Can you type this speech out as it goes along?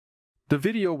The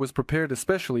video was prepared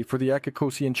especially for the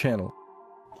Akakosian channel.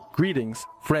 Greetings,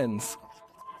 friends.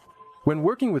 When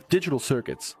working with digital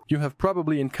circuits, you have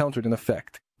probably encountered an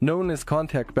effect known as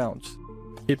contact bounce.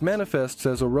 It manifests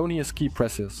as erroneous key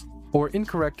presses or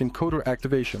incorrect encoder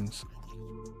activations.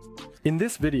 In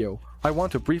this video, I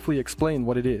want to briefly explain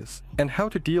what it is and how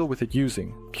to deal with it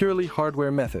using purely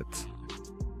hardware methods.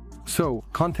 So,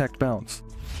 contact bounce.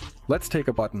 Let's take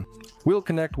a button. We'll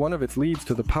connect one of its leads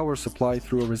to the power supply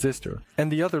through a resistor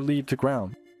and the other lead to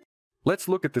ground. Let's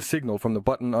look at the signal from the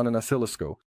button on an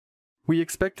oscilloscope. We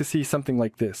expect to see something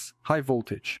like this: high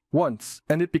voltage, once,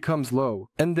 and it becomes low,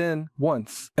 and then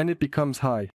once, and it becomes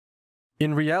high.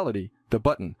 In reality, the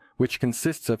button, which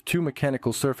consists of two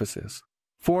mechanical surfaces,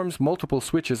 forms multiple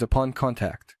switches upon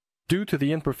contact, due to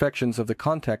the imperfections of the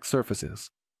contact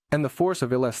surfaces, and the force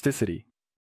of elasticity.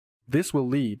 This will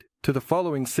lead to the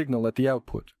following signal at the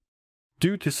output.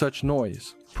 Due to such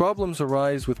noise, problems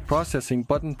arise with processing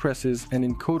button presses and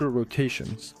encoder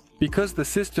rotations, because the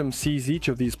system sees each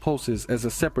of these pulses as a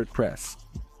separate press.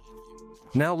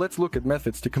 Now let's look at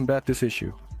methods to combat this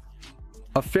issue.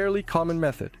 A fairly common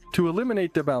method to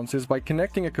eliminate the bounce is by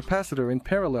connecting a capacitor in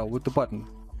parallel with the button.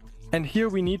 And here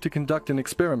we need to conduct an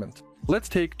experiment. Let's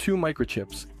take two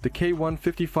microchips, the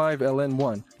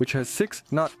K155LN1, which has 6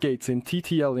 NOT gates in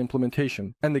TTL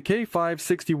implementation, and the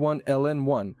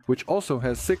K561LN1, which also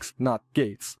has 6 NOT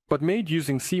gates, but made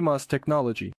using CMOS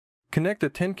technology. Connect a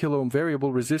 10 kilo ohm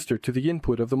variable resistor to the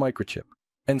input of the microchip,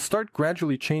 and start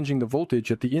gradually changing the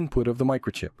voltage at the input of the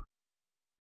microchip.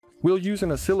 We'll use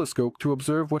an oscilloscope to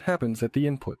observe what happens at the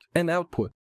input and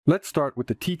output. Let's start with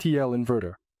the TTL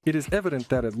inverter. It is evident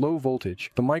that at low voltage,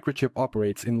 the microchip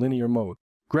operates in linear mode.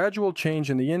 Gradual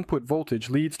change in the input voltage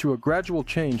leads to a gradual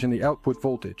change in the output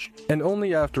voltage, and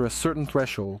only after a certain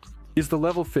threshold is the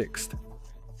level fixed.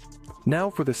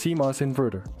 Now for the CMOS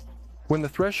inverter. When the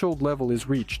threshold level is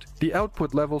reached, the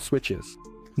output level switches.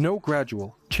 No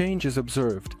gradual change is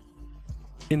observed.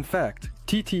 In fact,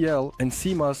 TTL and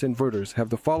CMOS inverters have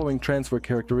the following transfer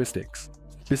characteristics.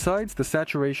 Besides the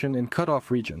saturation and cutoff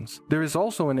regions, there is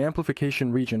also an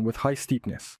amplification region with high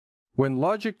steepness. When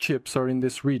logic chips are in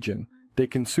this region, they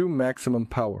consume maximum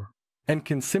power and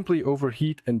can simply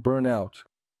overheat and burn out.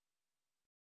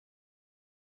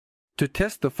 To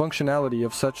test the functionality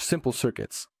of such simple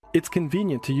circuits, it's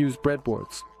convenient to use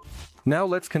breadboards. Now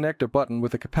let's connect a button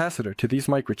with a capacitor to these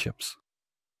microchips.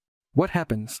 What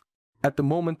happens? At the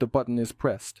moment the button is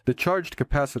pressed, the charged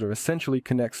capacitor essentially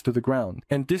connects to the ground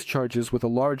and discharges with a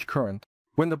large current.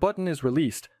 When the button is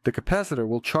released, the capacitor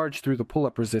will charge through the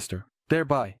pull-up resistor,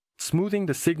 thereby smoothing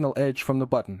the signal edge from the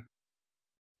button.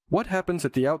 What happens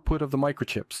at the output of the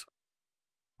microchips?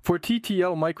 For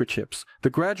TTL microchips,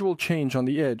 the gradual change on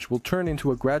the edge will turn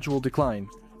into a gradual decline.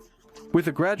 With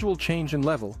a gradual change in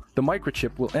level, the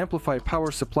microchip will amplify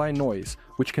power supply noise,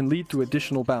 which can lead to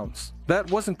additional bounce. That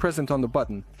wasn't present on the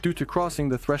button, due to crossing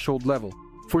the threshold level.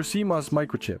 For CMOS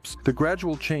microchips, the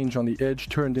gradual change on the edge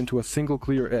turned into a single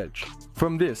clear edge.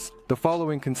 From this, the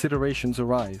following considerations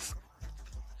arise.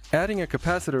 Adding a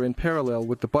capacitor in parallel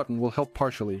with the button will help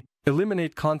partially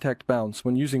eliminate contact bounce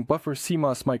when using buffer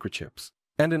CMOS microchips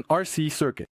and an RC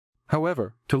circuit.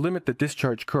 However, to limit the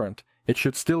discharge current, it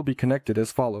should still be connected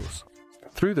as follows.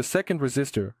 Through the second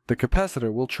resistor, the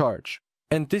capacitor will charge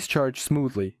and discharge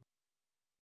smoothly.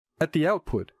 At the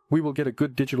output, we will get a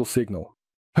good digital signal.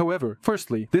 However,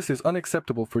 firstly, this is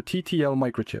unacceptable for TTL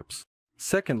microchips.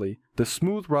 Secondly, the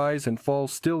smooth rise and fall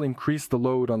still increase the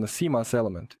load on the CMOS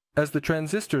element, as the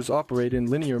transistors operate in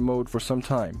linear mode for some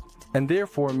time, and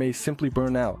therefore may simply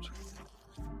burn out.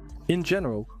 In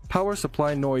general, power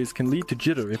supply noise can lead to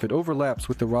jitter if it overlaps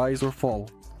with the rise or fall.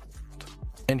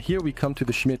 And here we come to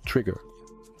the Schmitt trigger.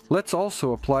 Let's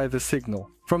also apply the signal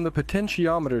from the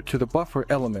potentiometer to the buffer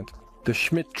element, the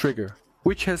Schmitt trigger,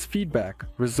 which has feedback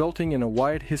resulting in a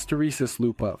wide hysteresis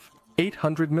loop of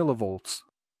 800 millivolts.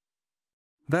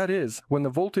 That is, when the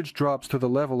voltage drops to the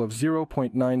level of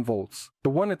 0.9 volts, the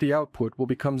one at the output will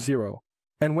become 0.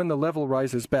 And when the level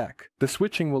rises back, the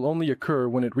switching will only occur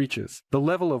when it reaches the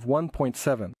level of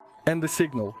 1.7. And the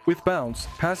signal, with bounce,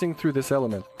 passing through this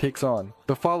element, takes on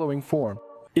the following form.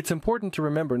 It's important to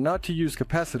remember not to use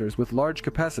capacitors with large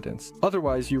capacitance,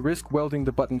 otherwise you risk welding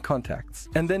the button contacts,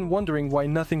 and then wondering why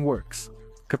nothing works.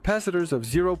 Capacitors of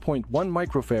 0.1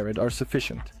 microfarad are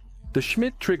sufficient. The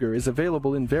Schmitt trigger is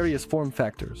available in various form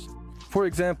factors. For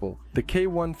example, the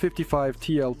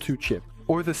K155TL2 chip,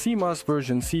 or the CMOS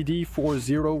version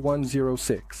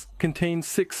CD40106, contains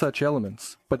 6 such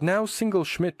elements, but now single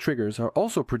Schmitt triggers are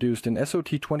also produced in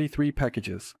SOT23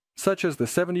 packages, such as the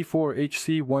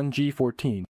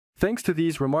 74HC1G14. Thanks to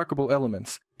these remarkable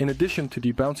elements, in addition to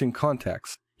debouncing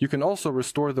contacts, You can also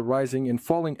restore the rising and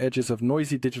falling edges of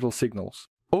noisy digital signals.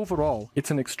 Overall,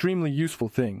 it's an extremely useful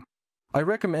thing. I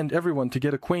recommend everyone to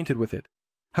get acquainted with it.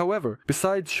 However,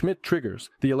 besides Schmidt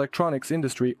triggers, the electronics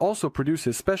industry also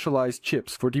produces specialized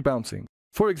chips for debouncing.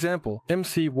 For example,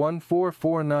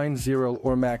 MC14490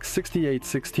 or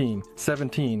MAX6816,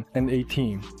 17, and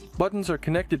 18. Buttons are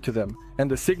connected to them,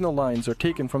 and the signal lines are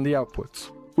taken from the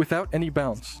outputs, without any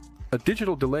bounce. A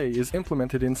digital delay is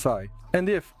implemented inside, and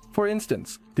if, for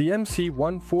instance, the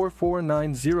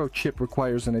MC14490 chip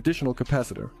requires an additional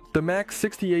capacitor, the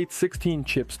MAX6816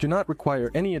 chips do not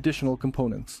require any additional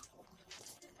components.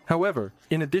 However,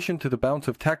 in addition to the bounce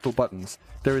of tactile buttons,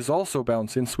 there is also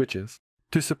bounce in switches.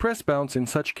 To suppress bounce in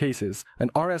such cases, an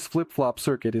RS flip-flop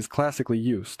circuit is classically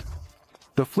used.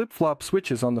 The flip-flop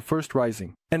switches on the first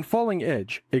rising and falling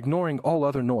edge, ignoring all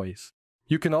other noise.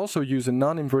 You can also use a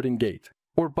non-inverting gate,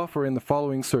 or buffer in the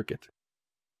following circuit.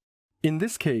 In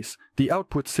this case, the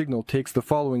output signal takes the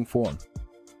following form.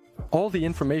 All the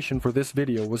information for this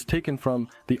video was taken from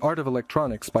The Art of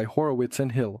Electronics by Horowitz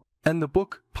and Hill, and the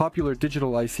book Popular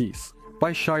Digital ICs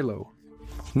by Shiloh.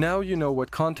 Now you know what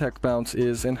contact bounce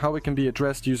is and how it can be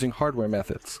addressed using hardware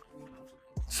methods.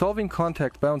 Solving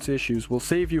contact bounce issues will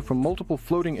save you from multiple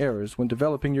floating errors when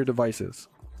developing your devices.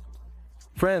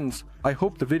 Friends, I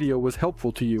hope the video was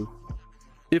helpful to you.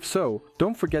 If so,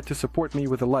 don't forget to support me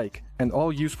with a like, and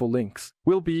all useful links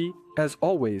will be, as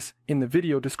always, in the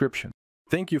video description.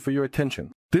 Thank you for your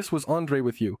attention. This was Andre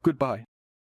with you. Goodbye.